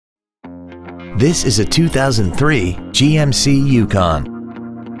This is a 2003 GMC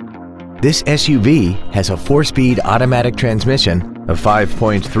Yukon. This SUV has a 4-speed automatic transmission, a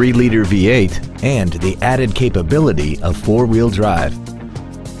 5.3-liter V8, and the added capability of 4-wheel drive.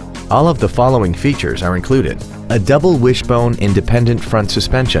 All of the following features are included: a double wishbone independent front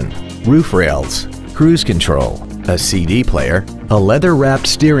suspension, roof rails, cruise control, a CD player, a leather-wrapped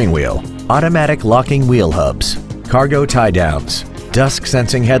steering wheel, automatic locking wheel hubs, cargo tie-downs,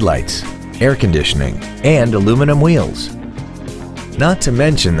 dusk-sensing headlights, air conditioning, and aluminum wheels. Not to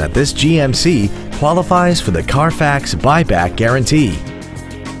mention that this GMC qualifies for the Carfax buyback guarantee.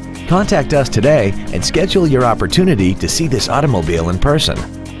 Contact us today and schedule your opportunity to see this automobile in person.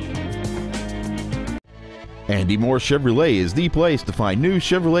 Andy Mohr Chevrolet is the place to find new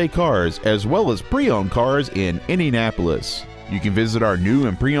Chevrolet cars as well as pre-owned cars in Indianapolis. You can visit our new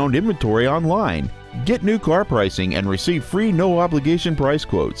and pre-owned inventory online, get new car pricing, and receive free no-obligation price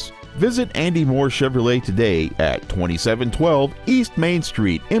quotes. Visit Andy Mohr Chevrolet today at 2712 East Main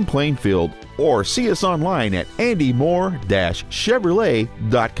Street in Plainfield, or see us online at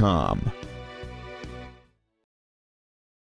andymohr-chevrolet.com.